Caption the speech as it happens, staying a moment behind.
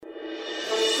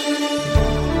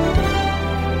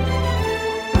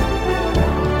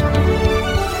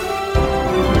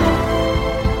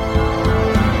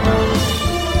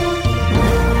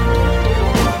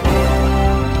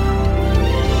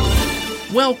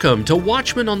Welcome to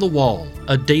Watchmen on the Wall,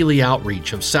 a daily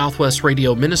outreach of Southwest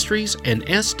Radio Ministries and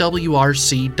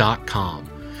SWRC.com.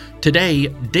 Today,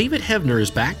 David Heavener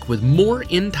is back with more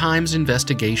End Times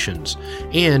investigations,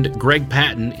 and Greg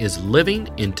Patton is living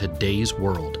in today's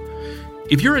world.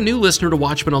 If you're a new listener to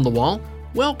Watchmen on the Wall,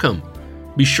 welcome.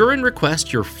 Be sure and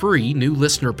request your free new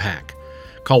listener pack.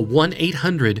 Call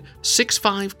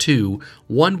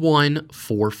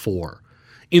 1-800-652-1144.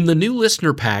 In the new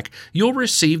listener pack, you'll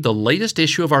receive the latest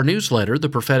issue of our newsletter, The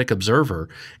Prophetic Observer,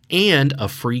 and a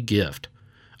free gift.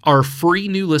 Our free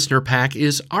new listener pack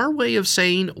is our way of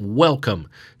saying welcome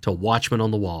to Watchmen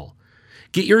on the Wall.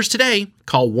 Get yours today.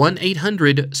 Call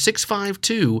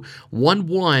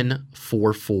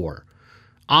 1-800-652-1144.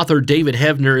 Author David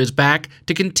Heavener is back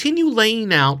to continue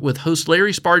laying out with host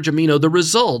Larry Spargimino the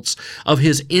results of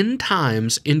his End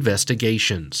Times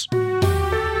investigations.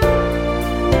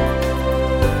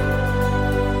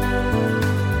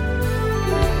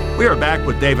 We are back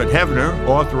with David Heavener,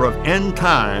 author of End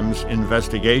Times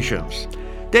Investigations.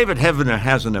 David Heavener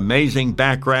has an amazing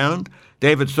background.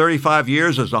 David's 35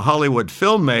 years as a Hollywood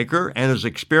filmmaker and his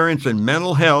experience in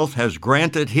mental health has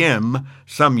granted him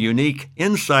some unique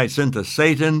insights into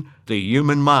Satan, the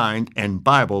human mind, and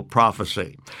Bible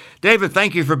prophecy. David,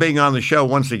 thank you for being on the show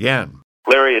once again.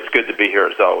 Larry, it's good to be here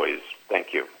as always.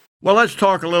 Thank you. Well, let's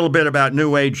talk a little bit about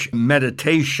New Age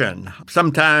meditation.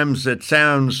 Sometimes it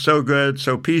sounds so good,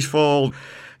 so peaceful.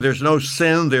 There's no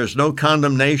sin, there's no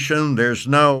condemnation, there's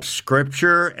no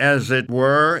scripture, as it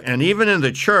were. And even in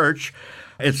the church,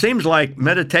 it seems like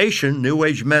meditation, New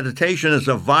Age meditation, is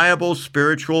a viable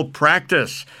spiritual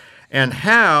practice. And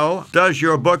how does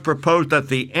your book propose that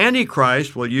the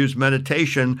Antichrist will use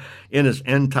meditation in his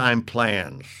end-time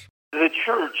plans? The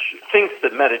church thinks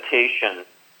that meditation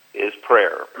is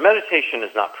prayer. Meditation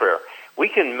is not prayer. We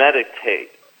can meditate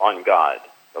on God,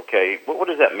 okay? What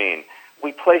does that mean?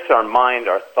 We place our mind,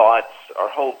 our thoughts, our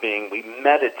whole being, we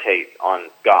meditate on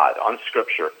God, on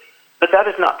Scripture. But that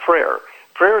is not prayer.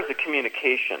 Prayer is a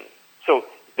communication. So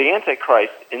the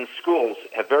Antichrist in schools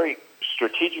have very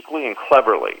strategically and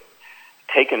cleverly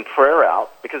taken prayer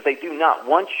out because they do not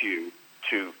want you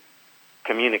to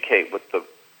communicate with the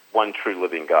one true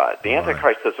living God. The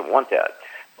Antichrist doesn't want that.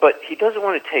 But he doesn't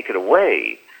want to take it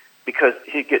away because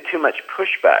he'd get too much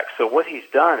pushback. So what he's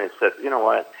done is said, you know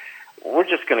what, we're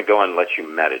just going to go and let you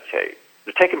meditate.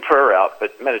 They're taking prayer out,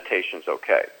 but meditation's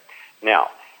okay. Now,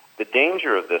 the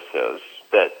danger of this is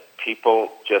that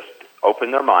people just open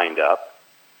their mind up.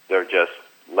 They're just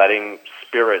letting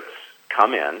spirits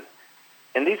come in.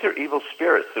 And these are evil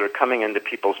spirits that are coming into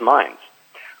people's minds.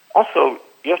 Also,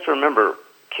 you have to remember,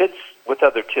 kids with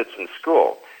other kids in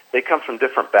school, they come from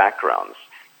different backgrounds.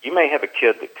 You may have a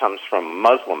kid that comes from a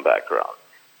Muslim background,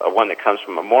 one that comes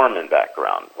from a Mormon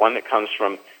background, one that comes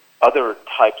from other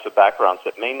types of backgrounds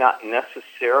that may not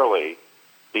necessarily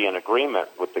be in agreement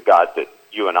with the God that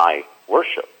you and I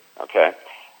worship, okay?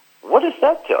 What does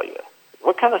that tell you?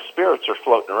 What kind of spirits are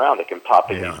floating around that can pop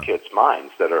in these kids'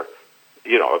 minds that are,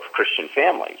 of Christian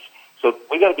families? So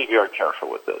we got to be very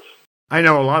careful with this. I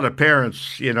know a lot of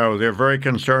parents, they're very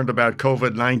concerned about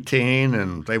COVID-19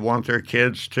 and they want their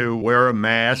kids to wear a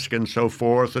mask and so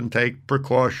forth and take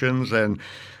precautions and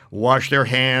wash their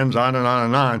hands, on and on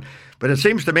and on. But it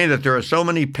seems to me that there are so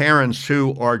many parents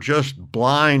who are just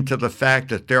blind to the fact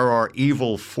that there are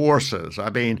evil forces.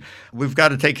 I mean, we've got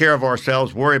to take care of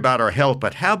ourselves, worry about our health,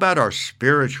 but how about our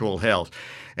spiritual health?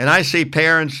 And I see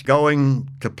parents going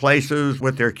to places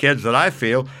with their kids that I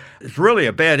feel is really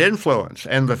a bad influence.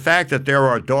 And the fact that there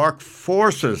are dark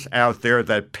forces out there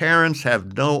that parents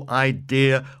have no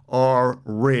idea are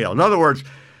real. In other words,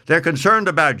 they're concerned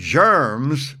about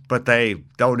germs, but they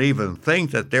don't even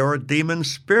think that there are demon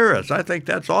spirits. I think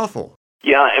that's awful.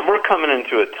 Yeah, and we're coming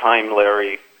into a time,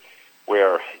 Larry,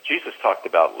 where Jesus talked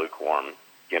about lukewarm,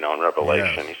 in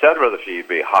Revelation. Yes. He said, I'd rather for you to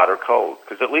be hot or cold,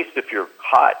 because at least if you're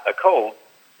hot, cold,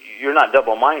 you're not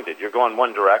double-minded. You're going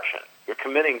one direction. You're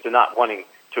committing to not wanting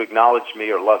to acknowledge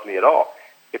me or love me at all.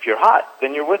 If you're hot,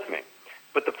 then you're with me.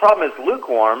 But the problem is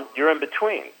lukewarm, you're in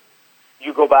between.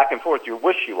 You go back and forth. You're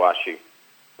wishy-washy.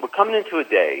 We're coming into a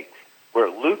day where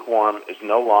lukewarm is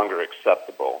no longer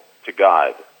acceptable to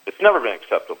God. It's never been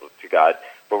acceptable to God,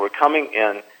 but we're coming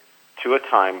in to a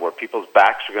time where people's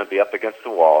backs are going to be up against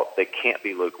the wall. They can't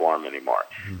be lukewarm anymore.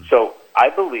 So I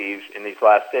believe in these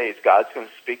last days, God's going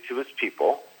to speak to his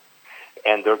people,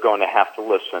 and they're going to have to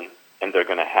listen, and they're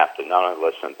going to have to not only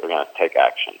listen, they're going to take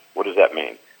action. What does that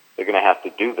mean? They're going to have to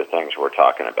do the things we're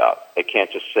talking about. They can't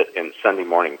just sit in Sunday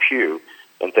morning pew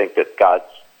and think that God's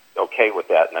okay with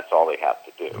that, and that's all they have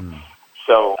to do.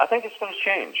 So I think it's going to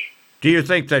change. Do you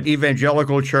think that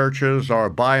evangelical churches are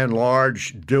by and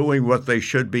large doing what they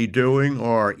should be doing,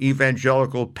 or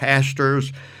evangelical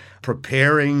pastors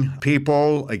preparing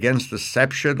people against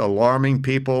deception, alarming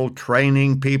people,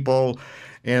 training people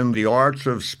in the arts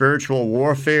of spiritual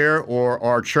warfare, or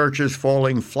are churches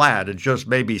falling flat and just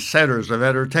maybe centers of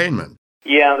entertainment?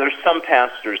 Yeah, there's some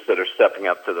pastors that are stepping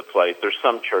up to the plate. There's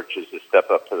some churches that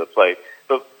step up to the plate.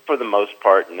 But for the most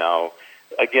part, no.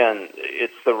 Again,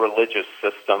 it's the religious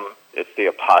system. It's the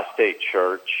apostate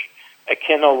church. I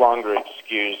can no longer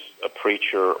excuse a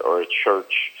preacher or a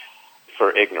church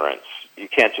for ignorance. You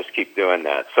can't just keep doing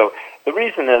that. So the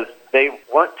reason is they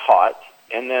weren't taught,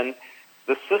 and then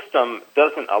the system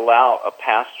doesn't allow a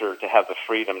pastor to have the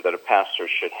freedom that a pastor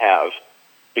should have,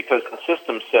 because the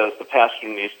system says the pastor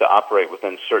needs to operate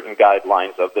within certain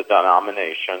guidelines of the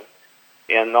denomination,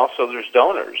 and also there's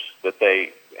donors that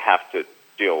they have to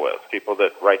deal with, people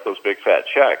that write those big fat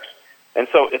checks. And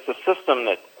so it's a system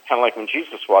that, kind of like when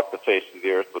Jesus walked the face of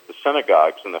the earth with the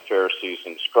synagogues and the Pharisees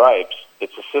and scribes,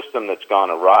 it's a system that's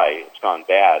gone awry, it's gone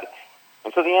bad.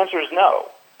 And so the answer is no,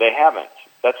 they haven't.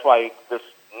 That's why this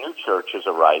new church is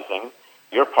arising.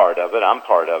 You're part of it, I'm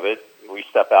part of it. We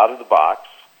step out of the box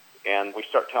and we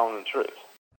start telling the truth.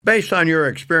 Based on your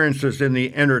experiences in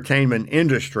the entertainment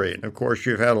industry, and of course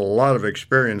you've had a lot of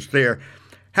experience there,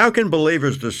 how can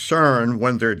believers discern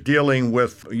when they're dealing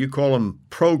with, you call them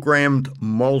programmed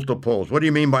multiples? What do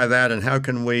you mean by that, and how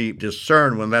can we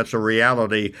discern when that's a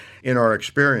reality in our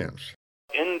experience?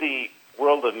 In the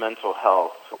world of mental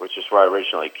health, which is where I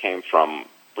originally came from,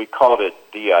 we called it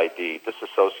DID,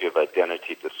 dissociative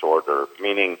identity disorder,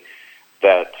 meaning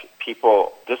that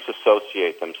people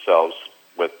disassociate themselves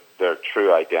with their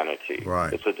true identity.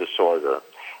 Right. It's a disorder.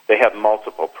 They have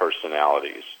multiple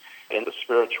personalities. In the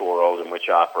spiritual world in which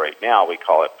I operate now, we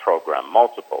call it program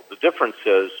multiple. The difference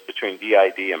is between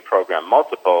DID and program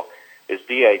multiple is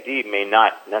DID may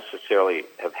not necessarily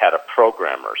have had a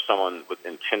programmer, someone with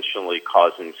intentionally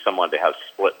causing someone to have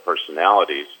split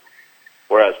personalities,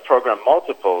 whereas program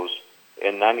multiples,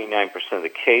 in 99% of the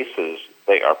cases,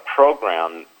 they are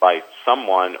programmed by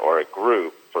someone or a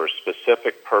group for a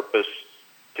specific purpose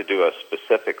to do a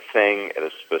specific thing at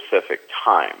a specific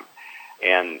time.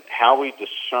 And how we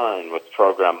discern with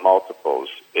program multiples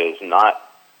is not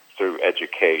through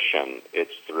education,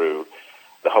 it's through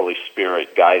the Holy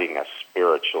Spirit guiding us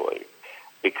spiritually.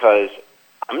 Because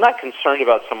I'm not concerned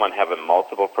about someone having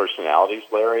multiple personalities,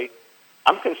 Larry.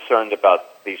 I'm concerned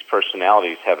about these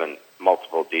personalities having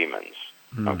multiple demons,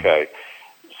 okay?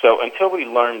 So until we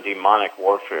learn demonic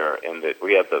warfare and that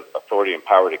we have the authority and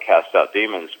power to cast out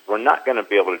demons, we're not going to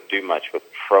be able to do much with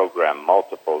program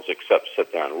multiples except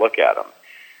sit there and look at them.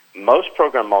 Most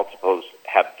program multiples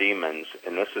have demons,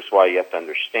 and this is why you have to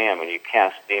understand when you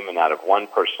cast demon out of one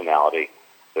personality,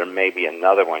 there may be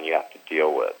another one you have to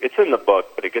deal with. It's in the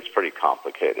book, but it gets pretty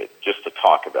complicated just to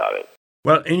talk about it.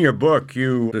 Well, in your book,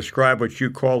 you describe what you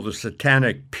call the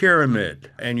satanic pyramid,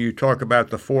 and you talk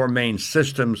about the four main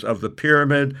systems of the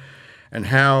pyramid and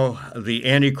how the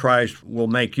Antichrist will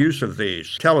make use of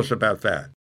these. Tell us about that.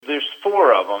 There's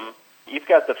four of them. You've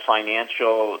got the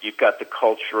financial, you've got the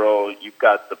cultural, you've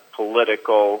got the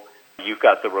political, you've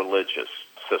got the religious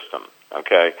system,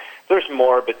 okay? There's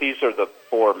more, but these are the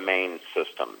four main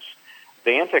systems.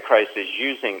 The Antichrist is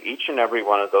using each and every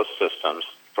one of those systems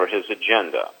for his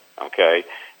agenda. Okay,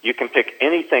 you can pick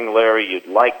anything, Larry, you'd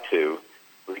like to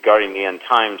regarding the end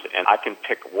times, and I can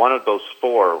pick one of those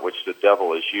four which the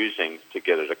devil is using to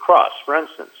get it across. For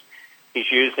instance,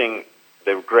 he's using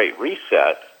the Great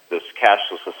Reset, this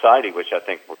cashless society, which I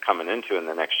think we're coming into in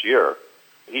the next year.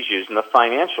 He's using the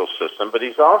financial system, but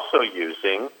he's also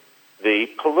using the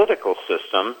political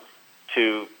system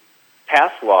to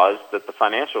pass laws that the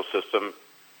financial system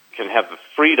can have the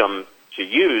freedom to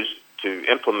use to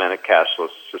implement a cashless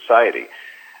society.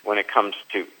 When it comes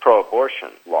to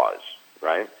pro-abortion laws,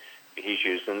 right, he's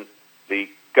using the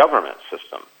government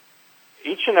system.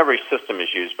 Each and every system is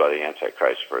used by the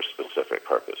Antichrist for a specific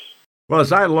purpose. Well,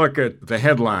 as I look at the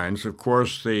headlines, of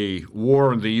course, the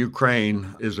war in the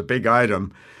Ukraine is a big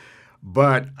item,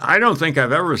 but I don't think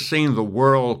I've ever seen the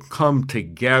world come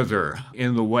together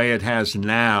in the way it has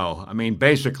now. I mean,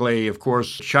 basically, of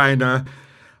course, China,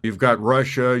 you've got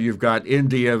Russia, you've got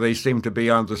India, they seem to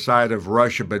be on the side of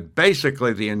Russia, but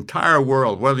basically the entire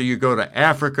world, whether you go to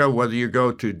Africa, whether you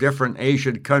go to different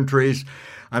Asian countries,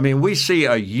 I mean, we see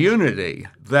a unity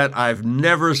that I've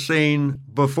never seen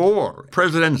before.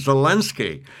 President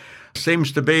Zelensky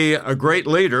seems to be a great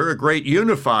leader, a great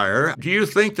unifier. Do you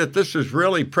think that this is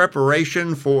really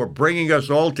preparation for bringing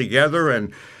us all together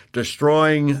and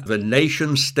destroying the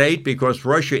nation state, because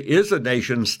Russia is a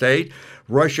nation state.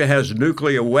 Russia has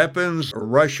nuclear weapons.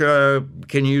 Russia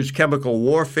can use chemical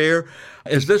warfare.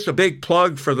 Is this a big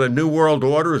plug for the New World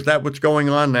Order? Is that what's going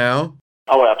on now?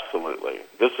 Oh, absolutely.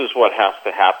 This is what has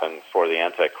to happen for the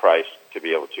Antichrist to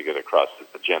be able to get across his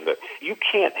agenda. You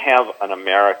can't have an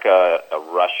America, a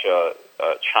Russia,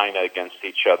 China against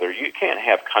each other. You can't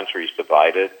have countries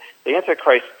divided. The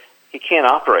Antichrist, he can't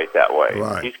operate that way.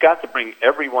 Right. He's got to bring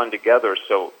everyone together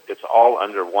so it's all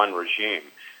under one regime.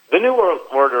 The New World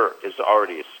Order is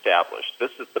already established.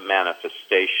 This is the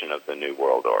manifestation of the New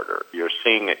World Order. You're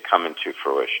seeing it come into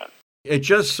fruition. It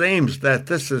just seems that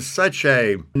this is such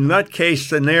a nutcase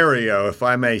scenario, if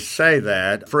I may say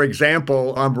that. For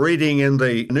example, I'm reading in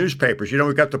the newspapers,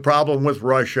 we've got the problem with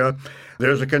Russia.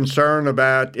 There's a concern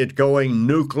about it going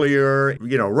nuclear.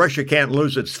 Russia can't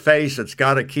lose its face. It's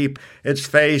got to keep its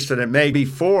face, and it may be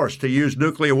forced to use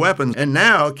nuclear weapons. And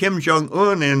now Kim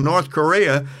Jong-un in North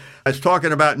Korea is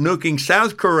talking about nuking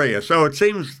South Korea. So it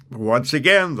seems, once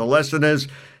again, the lesson is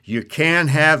you can't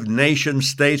have nation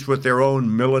states with their own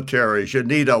militaries. You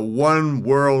need a one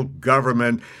world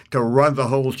government to run the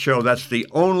whole show. That's the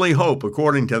only hope,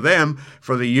 according to them,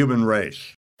 for the human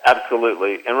race.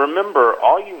 Absolutely. And remember,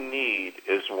 all you need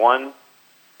is one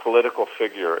political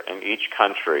figure in each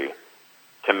country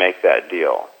to make that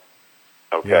deal.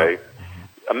 Okay?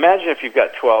 Yeah. Imagine if you've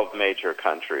got 12 major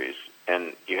countries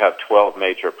and you have 12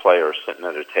 major players sitting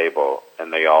at a table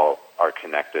and they all are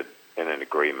connected in an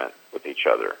agreement with each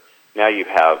other. Now you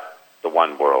have the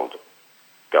one world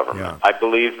government. Yeah. I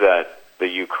believe that the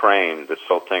Ukraine, this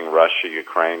whole thing,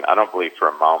 Russia-Ukraine, I don't believe for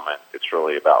a moment it's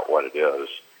really about what it is.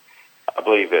 I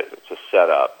believe it's a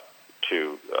setup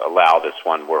to allow this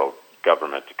one world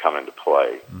government to come into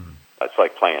play. It's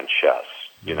like playing chess.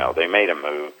 They made a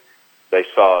move. They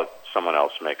saw someone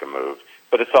else make a move.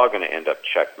 But it's all going to end up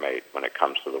checkmate when it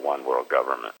comes to the one world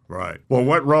government. Right. Well,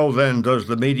 what role then does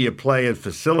the media play in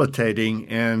facilitating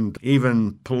and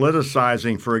even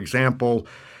politicizing, for example,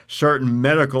 certain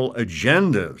medical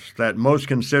agendas that most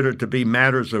consider to be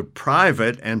matters of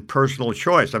private and personal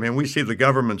choice? I mean, we see the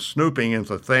government snooping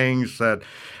into things that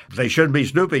they shouldn't be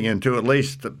snooping into. At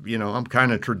least, I'm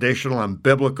kind of traditional, I'm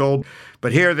biblical.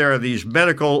 But here there are these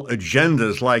medical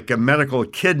agendas like a medical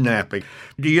kidnapping.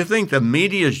 Do you think the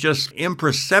media is just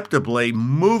imperceptibly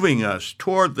moving us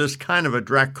toward this kind of a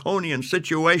draconian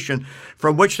situation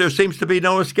from which there seems to be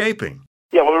no escaping?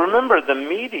 Yeah, well, remember, the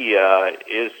media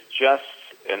is just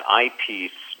an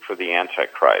eyepiece for the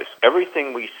Antichrist.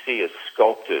 Everything we see is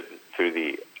sculpted through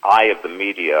the eye of the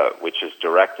media, which is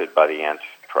directed by the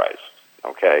Antichrist.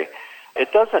 Okay?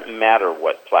 It doesn't matter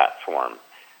what platform,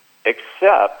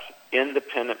 except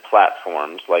independent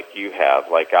platforms like you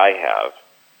have, like I have,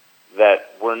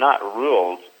 that we're not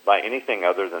ruled by anything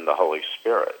other than the Holy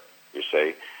Spirit, you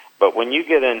see. But when you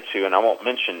get into, and I won't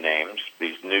mention names,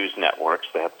 these news networks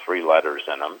that have 3 letters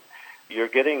in them, you're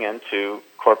getting into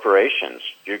corporations,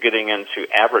 you're getting into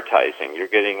advertising, you're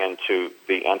getting into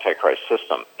the Antichrist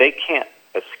system. They can't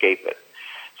escape it.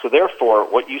 So therefore,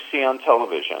 what you see on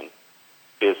television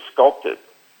is sculpted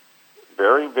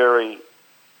very, very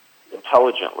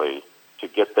intelligently to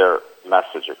get their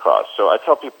message across. So I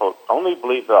tell people, only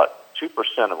believe about 2%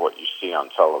 of what you see on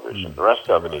television. The rest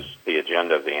of it is the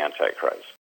agenda of the Antichrist.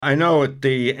 I know at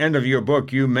the end of your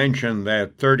book you mentioned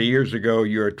that 30 years ago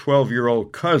your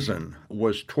 12-year-old cousin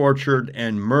was tortured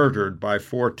and murdered by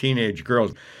 4 teenage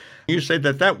girls. You say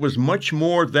that was much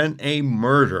more than a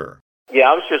murder.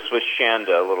 Yeah, I was just with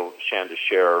Shanda, little Shanda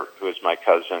Scherer, who is my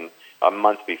cousin, a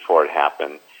month before it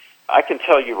happened. I can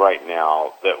tell you right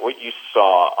now that what you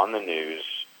saw on the news,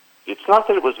 it's not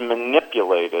that it was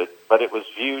manipulated, but it was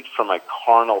viewed from a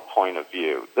carnal point of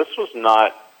view. This was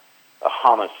not a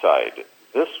homicide.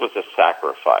 This was a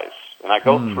sacrifice. And I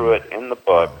go through it in the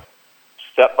book,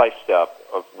 step by step,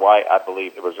 of why I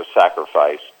believe it was a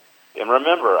sacrifice. And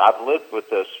remember, I've lived with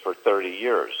this for 30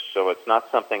 years, so it's not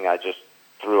something I just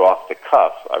threw off the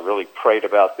cuff. I really prayed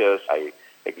about this. I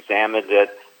examined it.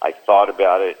 I thought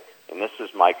about it. And this is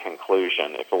my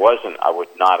conclusion. If it wasn't, I would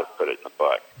not have put it in the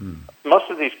book.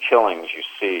 Most of these killings you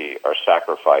see are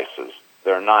sacrifices.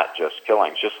 They're not just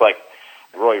killings. Just like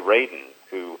Roy Radin,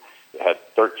 who had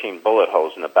 13 bullet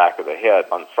holes in the back of the head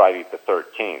on Friday the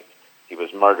 13th. He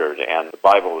was murdered, and the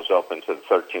Bible was open to the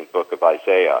 13th book of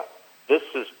Isaiah. This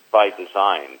is by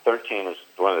design. 13 is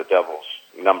one of the devil's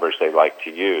numbers they like to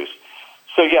use.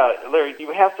 So, yeah, Larry,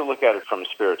 you have to look at it from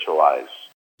spiritual eyes.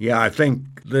 Yeah, I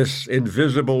think this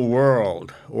invisible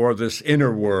world or this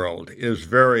inner world is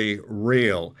very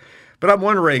real. But I'm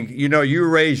wondering, you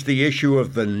raised the issue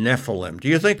of the Nephilim. Do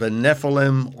you think the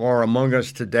Nephilim are among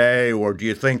us today, or do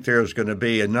you think there's going to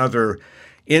be another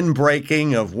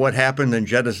inbreaking of what happened in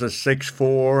Genesis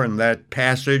 6:4 and that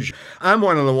passage? I'm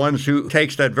one of the ones who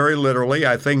takes that very literally.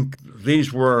 I think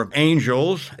these were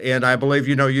angels, and I believe,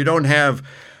 you don't have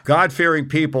God-fearing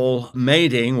people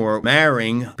mating or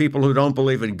marrying people who don't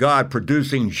believe in God,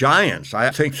 producing giants. I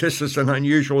think this is an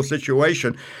unusual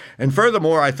situation. And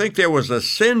furthermore, I think there was a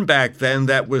sin back then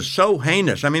that was so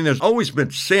heinous. I mean, there's always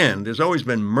been sin. There's always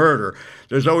been murder.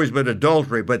 There's always been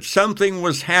adultery. But something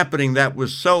was happening that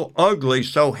was so ugly,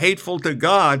 so hateful to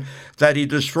God, that he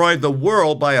destroyed the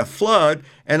world by a flood.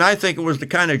 And I think it was the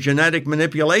kind of genetic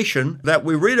manipulation that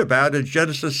we read about in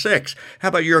Genesis 6. How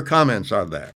about your comments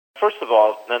on that? First of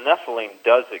all, the Nephilim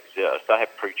does exist. I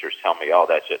have preachers tell me, oh,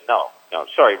 that's it. No,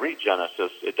 sorry, read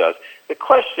Genesis, it does. The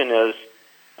question is,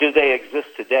 do they exist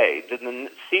today? Did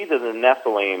the seed of the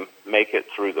Nephilim make it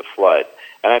through the flood?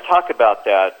 And I talk about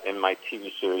that in my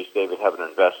TV series, David Heavener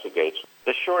Investigates.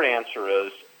 The short answer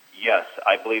is, yes,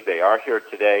 I believe they are here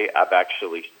today. I've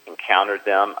actually encountered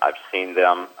them. I've seen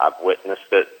them. I've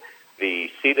witnessed it. The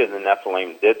seed of the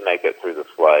Nephilim did make it through the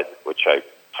flood, which I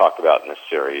talk about in this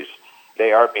series.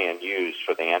 They are being used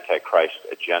for the Antichrist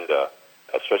agenda,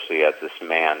 especially as this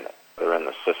man, they're in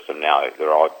the system now.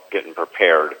 They're all getting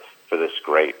prepared for this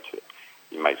great,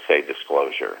 you might say,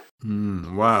 disclosure.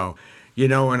 Wow.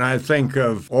 When I think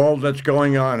of all that's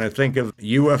going on, I think of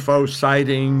UFO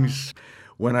sightings,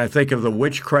 when I think of the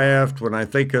witchcraft, when I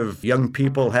think of young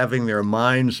people having their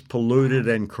minds polluted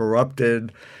and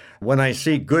corrupted, when I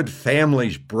see good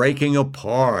families breaking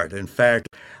apart. In fact,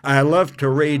 I love to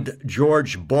read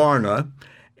George Barna,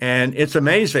 and it's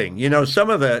amazing. Some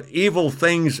of the evil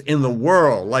things in the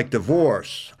world, like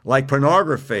divorce, like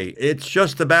pornography, it's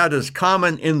just about as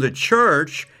common in the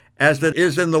church as it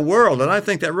is in the world. And I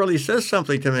think that really says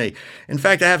something to me. In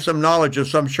fact, I have some knowledge of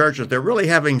some churches. They're really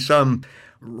having some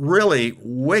really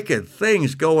wicked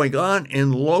things going on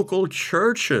in local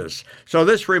churches. So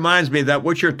this reminds me that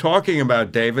what you're talking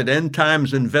about, David, end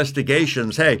times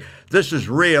investigations, hey, this is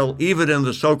real even in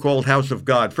the so-called house of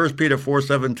God. 1 Peter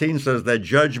 4:17 says that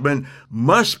judgment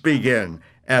must begin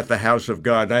at the house of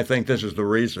God. And I think this is the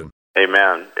reason.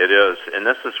 Amen. It is. And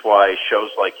this is why shows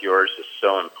like yours is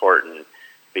so important,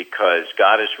 because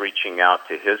God is reaching out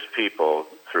to his people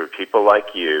through people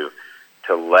like you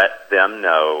to let them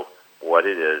know what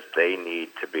it is they need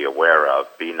to be aware of.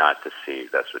 Be not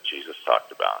deceived. That's what Jesus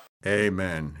talked about.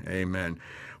 Amen. Amen.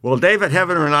 Well, David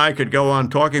Heavener and I could go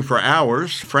on talking for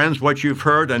hours. Friends, what you've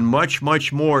heard and much,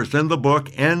 much more is in the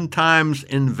book, End Times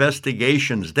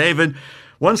Investigations. David,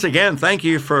 once again, thank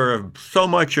you for so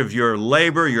much of your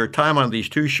labor, your time on these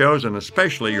two shows, and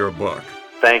especially your book.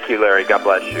 Thank you, Larry. God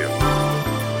bless you.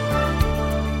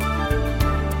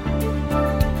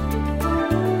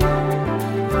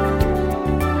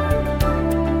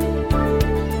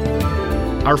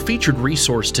 Our featured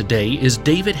resource today is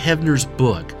David Heavener's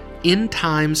book, End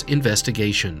Times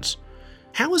Investigations.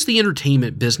 How is the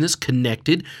entertainment business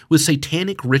connected with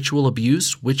satanic ritual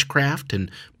abuse, witchcraft, and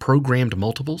programmed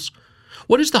multiples?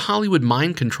 What is the Hollywood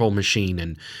mind control machine,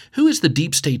 and who is the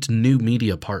deep state's new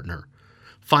media partner?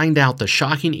 Find out the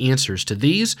shocking answers to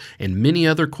these and many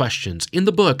other questions in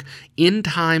the book, End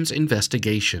Times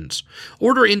Investigations.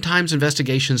 Order End Times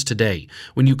Investigations today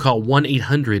when you call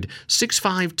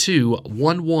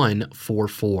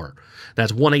 1-800-652-1144.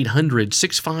 That's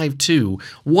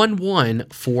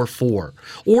 1-800-652-1144.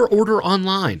 Or order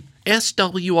online,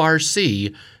 swrc.com.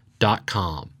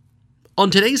 On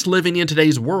today's Living in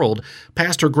Today's World,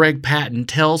 Pastor Greg Patton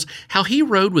tells how he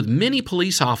rode with many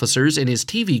police officers in his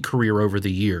TV career over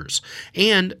the years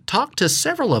and talked to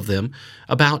several of them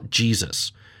about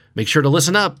Jesus. Make sure to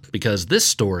listen up because this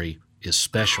story is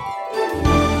special.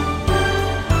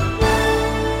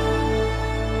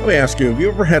 Let me ask you, have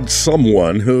you ever had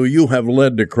someone who you have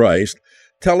led to Christ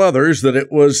tell others that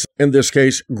it was, in this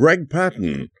case, Greg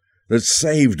Patton that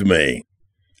saved me?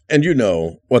 And you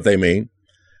know what they mean.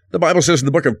 The Bible says in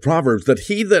the book of Proverbs that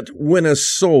he that winneth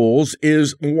souls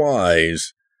is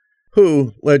wise.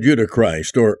 Who led you to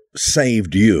Christ or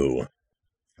saved you?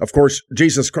 Of course,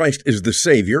 Jesus Christ is the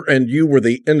Savior, and you were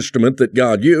the instrument that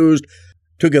God used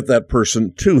to get that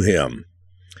person to him.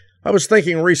 I was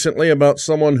thinking recently about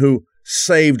someone who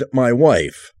saved my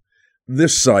wife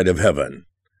this side of heaven.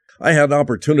 I had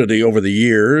opportunity over the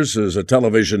years as a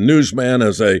television newsman,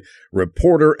 as a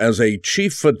reporter, as a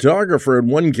chief photographer in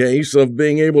one case, of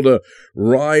being able to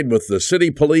ride with the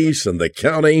city police and the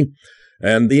county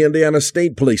and the Indiana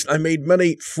State Police. I made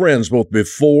many friends both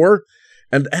before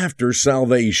and after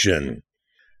salvation.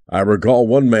 I recall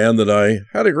one man that I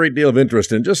had a great deal of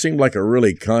interest in, just seemed like a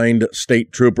really kind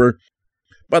state trooper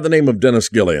by the name of Dennis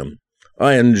Gilliam.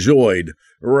 I enjoyed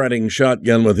riding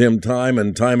shotgun with him time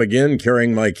and time again,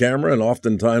 carrying my camera, and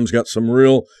oftentimes got some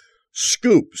real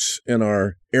scoops in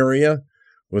our area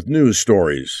with news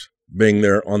stories being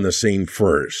there on the scene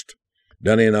first.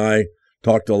 Denny and I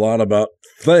talked a lot about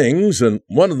things, and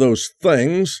one of those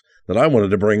things that I wanted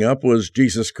to bring up was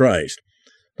Jesus Christ.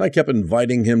 I kept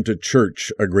inviting him to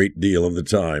church a great deal of the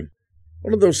time.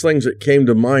 One of those things that came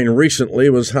to mind recently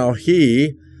was how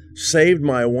he saved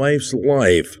my wife's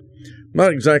life.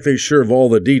 Not exactly sure of all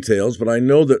the details, but I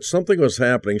know that something was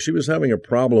happening. She was having a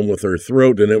problem with her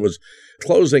throat, and it was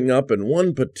closing up, and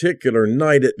one particular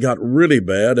night it got really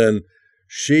bad, and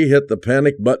she hit the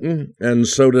panic button, and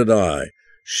so did I.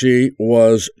 She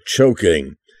was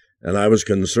choking, and I was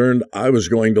concerned I was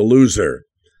going to lose her.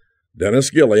 Dennis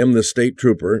Gilliam, the state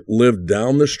trooper, lived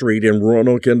down the street in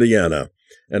Roanoke, Indiana,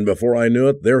 and before I knew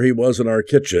it, there he was in our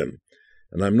kitchen.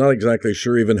 And I'm not exactly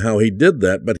sure even how he did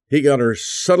that, but he got her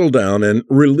settled down and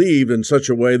relieved in such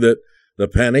a way that the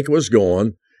panic was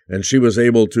gone, and she was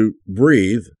able to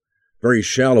breathe, very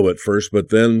shallow at first, but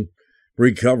then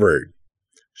recovered.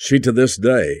 She, to this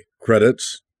day,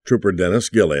 credits Trooper Dennis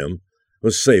Gilliam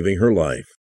with saving her life.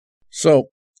 So,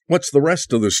 what's the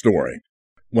rest of the story?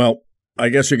 Well, I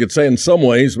guess you could say in some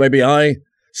ways maybe I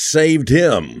saved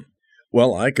him.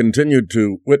 Well, I continued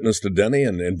to witness to Denny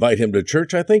and invite him to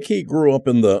church. I think he grew up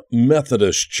in the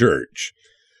Methodist church.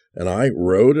 And I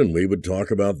rode and we would talk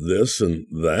about this and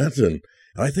that. And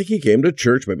I think he came to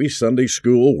church, maybe Sunday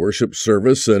school, worship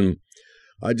service. And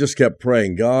I just kept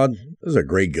praying, God, this is a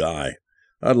great guy.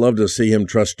 I'd love to see him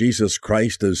trust Jesus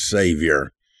Christ as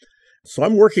Savior. So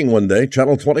I'm working one day,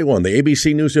 Channel 21, the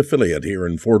ABC News affiliate here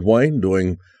in Fort Wayne,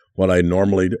 doing what I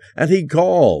normally do. And he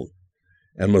called.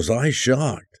 And was I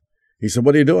shocked? He said,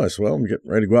 what are you doing? I said, well, I'm getting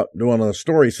ready to go out and do a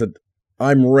story. He said,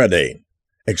 I'm ready.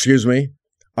 Excuse me?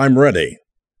 I'm ready.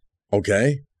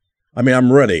 Okay?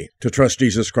 I'm ready to trust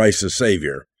Jesus Christ as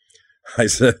Savior. I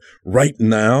said, right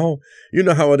now? You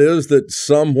know how it is that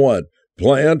some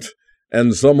plant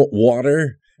and some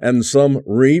water and some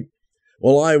reap?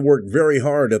 Well, I worked very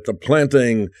hard at the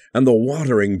planting and the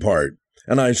watering part,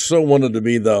 and I so wanted to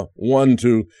be the one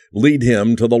to lead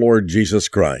him to the Lord Jesus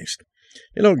Christ.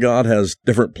 You know, God has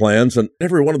different plans, and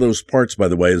every one of those parts, by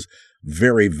the way, is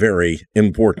very, very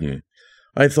important.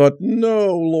 I thought,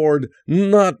 no, Lord,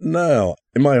 not now.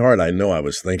 In my heart, I know I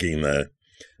was thinking that.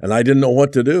 And I didn't know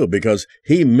what to do because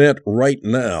he meant right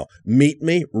now. Meet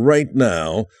me right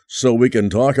now so we can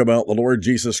talk about the Lord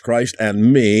Jesus Christ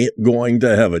and me going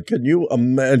to heaven. Can you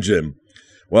imagine?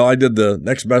 Well, I did the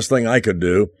next best thing I could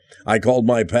do. I called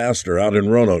my pastor out in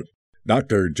Roanoke,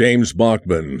 Dr. James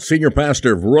Bachman, senior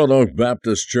pastor of Roanoke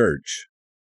Baptist Church.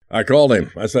 I called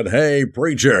him. I said, hey,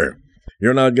 preacher,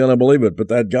 you're not going to believe it, but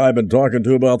that guy I've been talking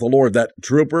to about the Lord, that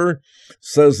trooper,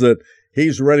 says that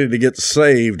he's ready to get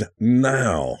saved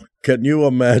now. Can you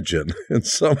imagine? In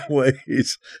some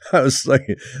ways, I was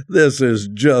thinking, this is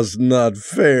just not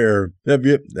fair.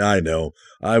 I know.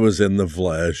 I was in the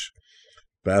flesh.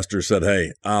 Pastor said,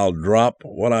 hey, I'll drop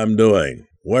what I'm doing.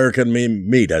 Where can we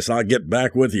meet? I said, I'll get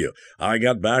back with you. I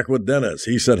got back with Dennis.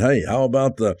 He said, hey, how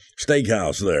about the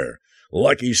steakhouse there?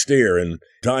 Lucky Steer in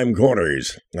Time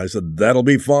Corners. I said, that'll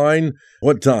be fine.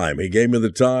 What time? He gave me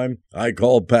the time. I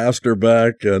called Pastor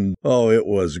back, and it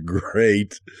was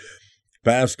great.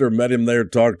 Pastor met him there,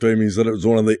 talked to him. He said it was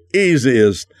one of the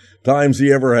easiest times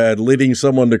he ever had leading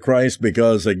someone to Christ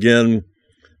because, again,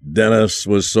 Dennis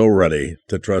was so ready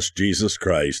to trust Jesus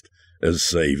Christ as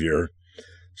Savior.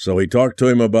 So he talked to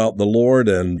him about the Lord,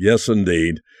 and yes,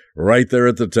 indeed, right there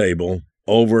at the table,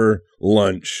 over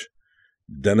lunch,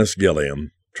 Dennis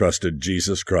Gilliam trusted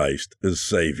Jesus Christ as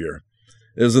Savior.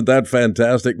 Isn't that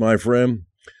fantastic, my friend?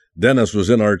 Dennis was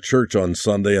in our church on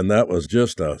Sunday, and that was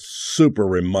just a super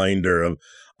reminder of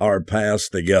our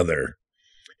past together.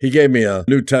 He gave me a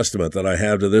New Testament that I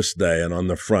have to this day, and on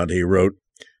the front he wrote,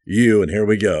 you, and here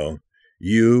we go,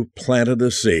 you planted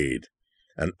a seed,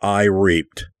 and I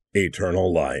reaped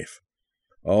eternal life.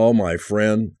 Oh, my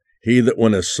friend, he that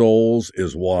winneth souls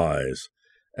is wise.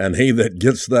 And he that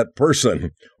gets that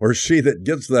person, or she that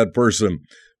gets that person,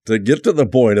 to get to the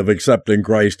point of accepting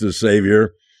Christ as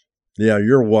Savior, yeah,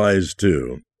 you're wise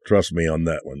too. Trust me on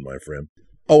that one, my friend.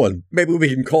 Oh, and maybe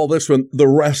we can call this one the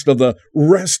rest of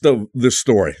the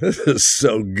story. This is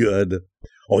so good.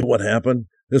 Oh, what happened?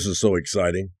 This is so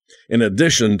exciting. In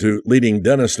addition to leading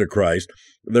Dennis to Christ,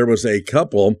 there was a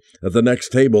couple at the next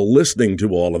table listening to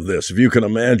all of this, if you can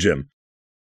imagine.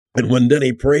 And when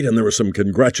Denny prayed and there were some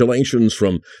congratulations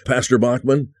from Pastor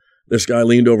Bachman, this guy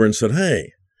leaned over and said,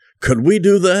 hey, Could we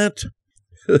do that?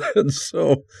 And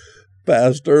so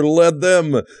Pastor led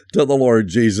them to the Lord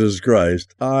Jesus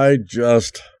Christ. I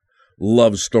just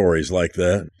love stories like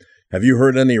that. Have you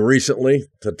heard any recently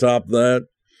to top that?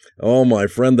 Oh, my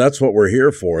friend, that's what we're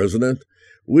here for, isn't it?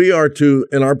 We are to,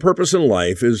 and our purpose in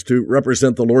life is to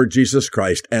represent the Lord Jesus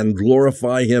Christ and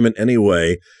glorify Him in any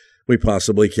way we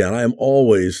possibly can. I am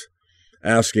always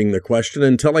asking the question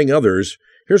and telling others,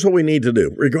 here's what we need to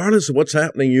do. Regardless of what's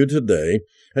happening to you today,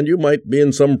 and you might be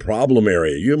in some problem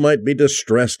area, you might be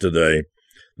distressed today,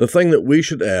 the thing that we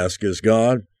should ask is,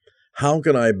 God, how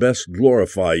can I best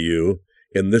glorify you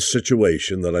in this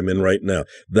situation that I'm in right now?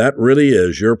 That really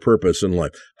is your purpose in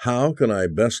life. How can I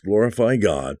best glorify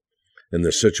God in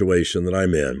the situation that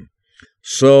I'm in?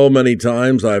 So many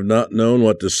times I've not known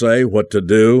what to say, what to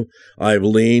do. I've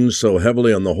leaned so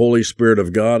heavily on the Holy Spirit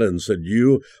of God and said,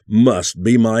 you must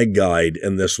be my guide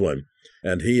in this one.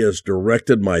 And He has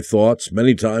directed my thoughts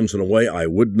many times in a way I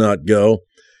would not go.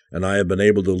 And I have been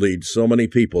able to lead so many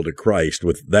people to Christ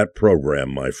with that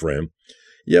program, my friend.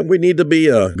 Yeah, we need to be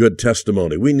a good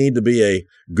testimony. We need to be a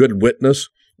good witness.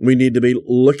 We need to be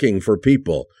looking for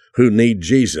people who need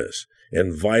Jesus.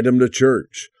 Invite them to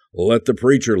church. Let the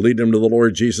preacher lead them to the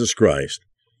Lord Jesus Christ.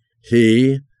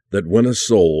 He that winneth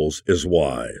souls is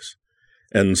wise.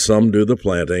 And some do the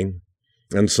planting,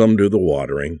 and some do the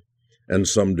watering, and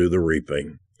some do the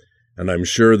reaping. And I'm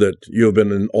sure that you have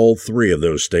been in all three of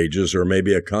those stages, or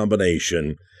maybe a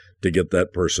combination, to get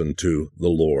that person to the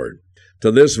Lord.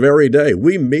 To this very day,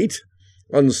 we meet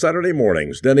on Saturday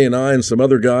mornings. Denny and I and some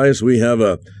other guys, we have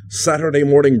a Saturday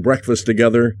morning breakfast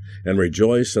together and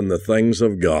rejoice in the things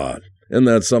of God. And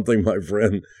that's something, my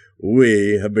friend,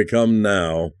 we have become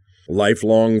now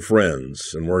lifelong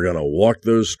friends, and we're going to walk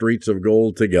those streets of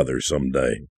gold together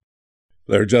someday.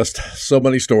 There are just so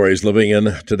many stories living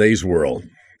in today's world,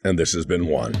 and this has been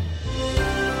one.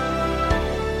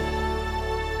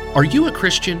 Are you a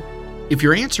Christian? If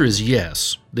your answer is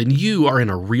yes, then you are in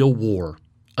a real war,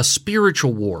 a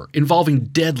spiritual war involving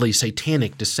deadly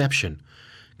satanic deception.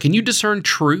 Can you discern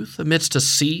truth amidst a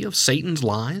sea of Satan's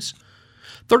lies?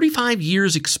 35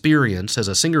 years' experience as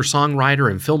a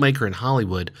singer-songwriter and filmmaker in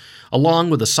Hollywood, along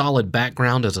with a solid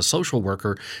background as a social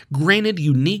worker, granted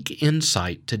unique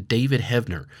insight to David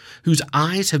Heavener, whose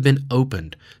eyes have been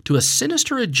opened to a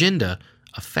sinister agenda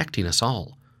affecting us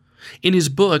all. In his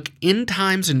book, End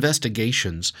Times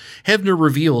Investigations, Heavener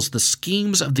reveals the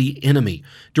schemes of the enemy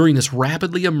during this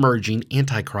rapidly emerging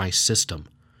Antichrist system.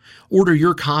 Order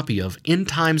your copy of End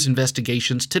Times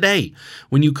Investigations today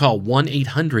when you call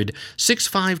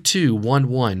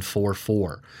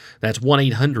 1-800-652-1144. That's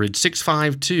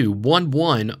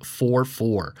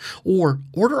 1-800-652-1144. Or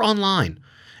order online,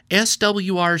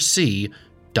 swrc.com.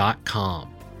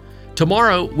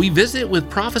 Tomorrow, we visit with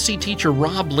prophecy teacher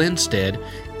Rob Lindstead,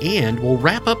 and we'll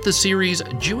wrap up the series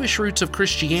Jewish Roots of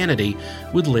Christianity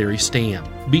with Larry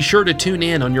Stamm. Be sure to tune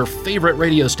in on your favorite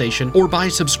radio station or by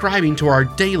subscribing to our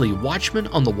daily Watchman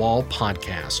on the Wall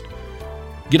podcast.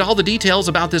 Get all the details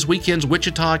about this weekend's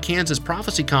Wichita, Kansas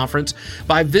Prophecy Conference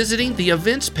by visiting the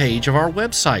events page of our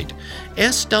website,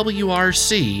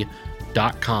 swrc.com.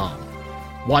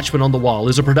 Watchman on the Wall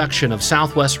is a production of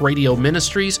Southwest Radio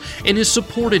Ministries and is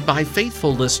supported by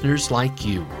faithful listeners like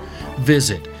you.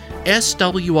 Visit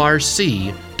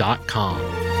swrc.com.